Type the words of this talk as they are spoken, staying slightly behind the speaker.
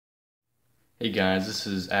Hey guys, this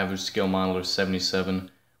is Average Scale Modeler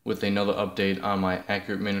 77 with another update on my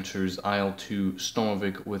Accurate Miniatures Il2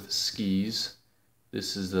 Shturmovik with skis.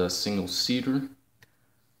 This is a single seater.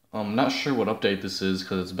 I'm not sure what update this is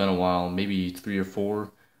because it's been a while, maybe 3 or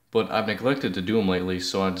 4, but I've neglected to do them lately,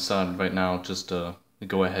 so I decided right now just to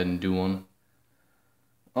go ahead and do one.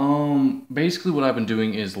 Basically what I've been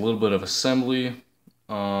doing is a little bit of assembly,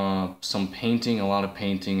 some painting, a lot of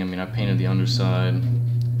painting. I painted the underside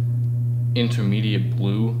intermediate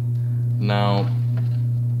blue. Now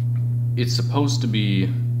it's supposed to be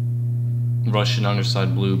Russian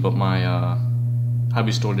underside blue, but my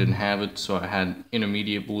hobby store didn't have it, so I had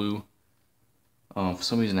intermediate blue. For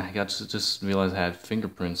some reason I just realized I had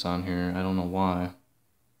fingerprints on here. I don't know why.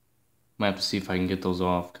 Might have to see if I can get those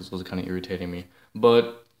off because those are kind of irritating me.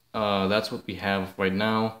 But that's what we have right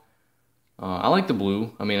now. I like the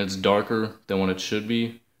blue. It's darker than what it should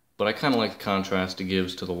be, but I kind of like the contrast it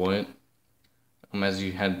gives to the white. As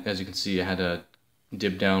you can see, I had a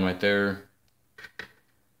dip down right there,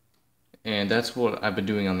 and that's what I've been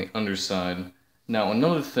doing on the underside. Now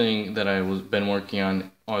another thing that been working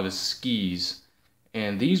on are the skis,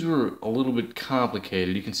 and these were a little bit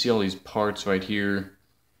complicated. You can see all these parts right here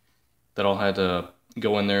that all had to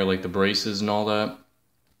go in there, like the braces and all that.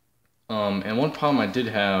 And one problem I did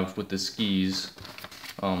have with the skis,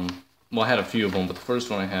 well, I had a few of them, but the first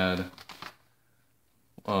one I had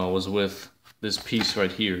was with this piece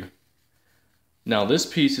right here. Now this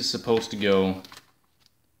piece is supposed to go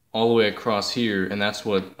all the way across here, and that's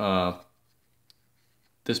what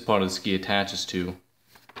this part of the ski attaches to.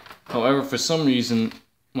 However, for some reason,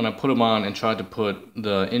 when I put them on and tried to put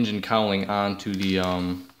the engine cowling onto the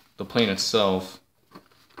plane itself,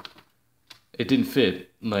 it didn't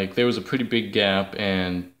fit. Like, there was a pretty big gap,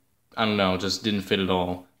 and I don't know, it just didn't fit at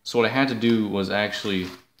all. So what I had to do was actually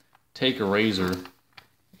take a razor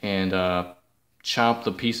and chop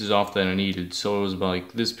the pieces off that I needed. So it was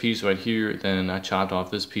like this piece right here, then I chopped off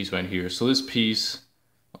this piece right here. So this piece,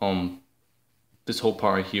 this whole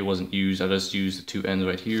part right here wasn't used. I just used the two ends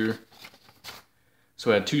right here. So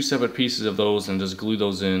I had two separate pieces of those and just glued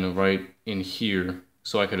those in right in here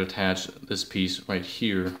so I could attach this piece right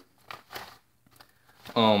here.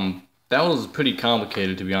 That was pretty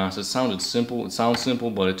complicated, to be honest. It sounds simple,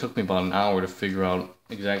 but it took me about an hour to figure out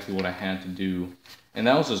exactly what I had to do. And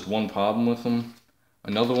that was just one problem with them.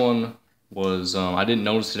 Another one was, I didn't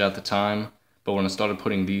notice it at the time, but when I started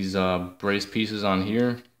putting these brace pieces on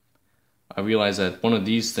here, I realized that one of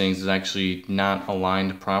these things is actually not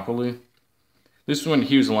aligned properly. This one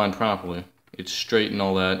here is aligned properly. It's straight and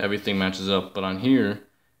all that, everything matches up, but on here,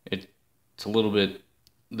 it's a little bit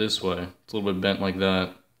this way. It's a little bit bent like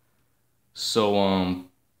that. So,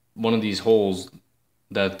 one of these holes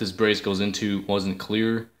that this brace goes into wasn't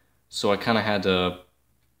clear, so I kind of had to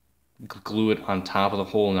glue it on top of the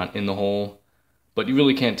hole, not in the hole. But you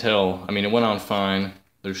really can't tell. It went on fine.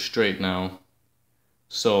 They're straight now.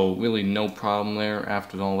 So really no problem there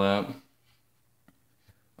after all that.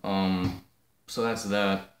 So that's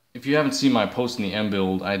that. If you haven't seen my post in the M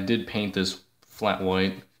build, I did paint this flat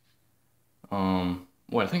white. Well,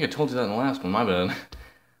 I think I told you that in the last one, my bad.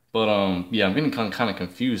 But yeah, I'm getting kind of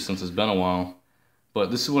confused since it's been a while. But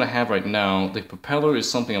this is what I have right now. The propeller is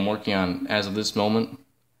something I'm working on as of this moment,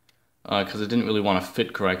 because it didn't really want to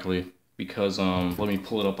fit correctly. Because, let me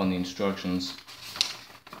pull it up on the instructions.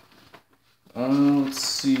 Let's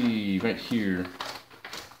see, right here.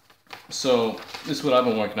 So, this is what I've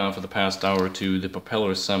been working on for the past hour or two, the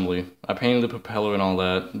propeller assembly. I painted the propeller and all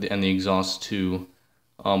that, and the exhaust too.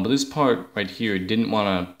 But this part right here didn't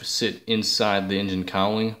want to sit inside the engine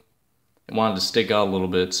cowling. It wanted to stick out a little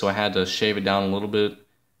bit, so I had to shave it down a little bit,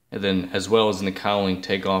 and then as well as in the cowling,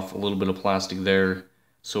 take off a little bit of plastic there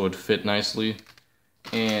so it would fit nicely.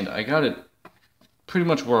 And I got it pretty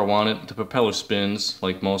much where I want it. The propeller spins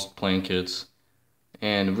like most plane kits,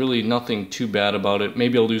 and really nothing too bad about it.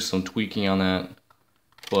 Maybe I'll do some tweaking on that,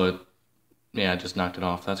 but yeah, I just knocked it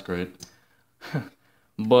off. That's great.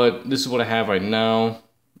 But this is what I have right now.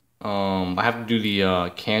 I have to do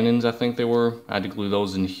the cannons, I think they were. I had to glue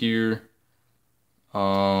those in here.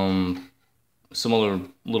 Some other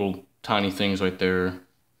little tiny things right there.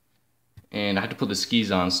 And I had to put the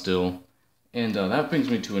skis on still. And that brings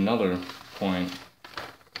me to another point.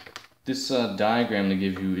 This diagram they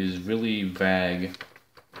give you is really vague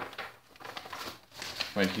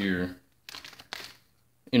right here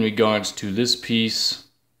in regards to this piece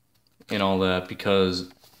and all that, because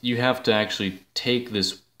you have to actually take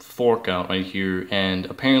this fork out right here, and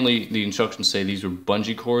apparently the instructions say these were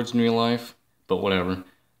bungee cords in real life, but whatever.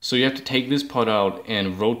 So you have to take this part out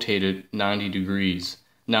and rotate it 90 degrees.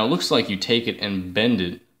 Now it looks like you take it and bend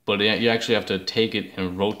it but you actually have to take it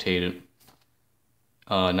and rotate it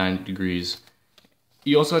 90 degrees.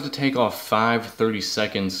 You also have to take off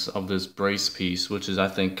 5/32 of this brace piece, which is, I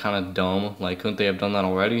think, kind of dumb. Like, couldn't they have done that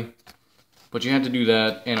already? But you had to do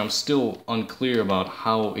that, and I'm still unclear about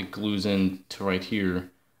how it glues in to right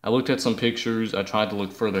here. I looked at some pictures, I tried to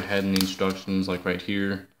look further ahead in the instructions, like right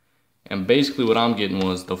here. And basically what I'm getting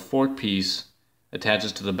was the fork piece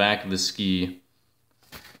attaches to the back of the ski,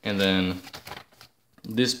 and then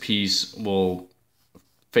this piece will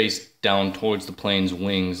face down towards the plane's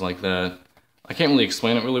wings like that. I can't really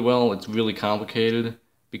explain it really well, it's really complicated,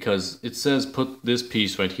 because it says put this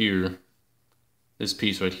piece right here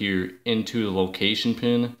into the location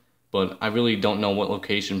pin, but I really don't know what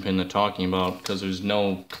location pin they're talking about because there's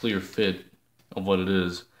no clear fit of what it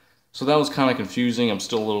is. So that was kind of confusing. I'm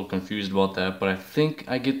still a little confused about that, but I think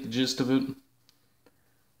I get the gist of it.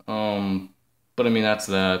 But I mean, that's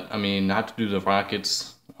that. I mean, I have to do the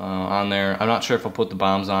rockets on there. I'm not sure if I'll put the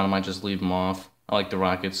bombs on. I might just leave them off. I like the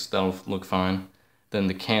rockets. That'll look fine. Then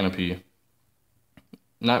the canopy.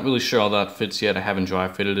 Not really sure how that fits yet. I haven't dry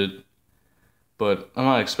fitted it. But I'm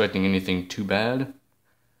not expecting anything too bad.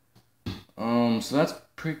 So that's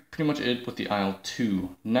pretty much it with the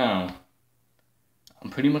Il2. Now, I'm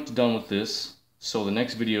pretty much done with this. So the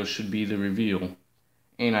next video should be the reveal.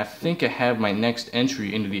 And I think I have my next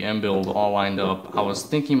entry into the M build all lined up. I was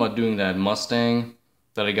thinking about doing that Mustang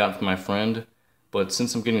that I got from my friend, but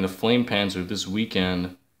since I'm getting the Flame Panzer this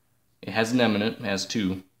weekend, it has an M in it, it has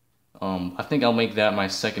two. I think I'll make that my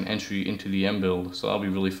second entry into the M build, so that'll be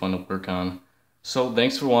really fun to work on. So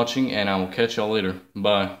thanks for watching, and I will catch y'all later.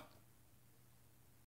 Bye.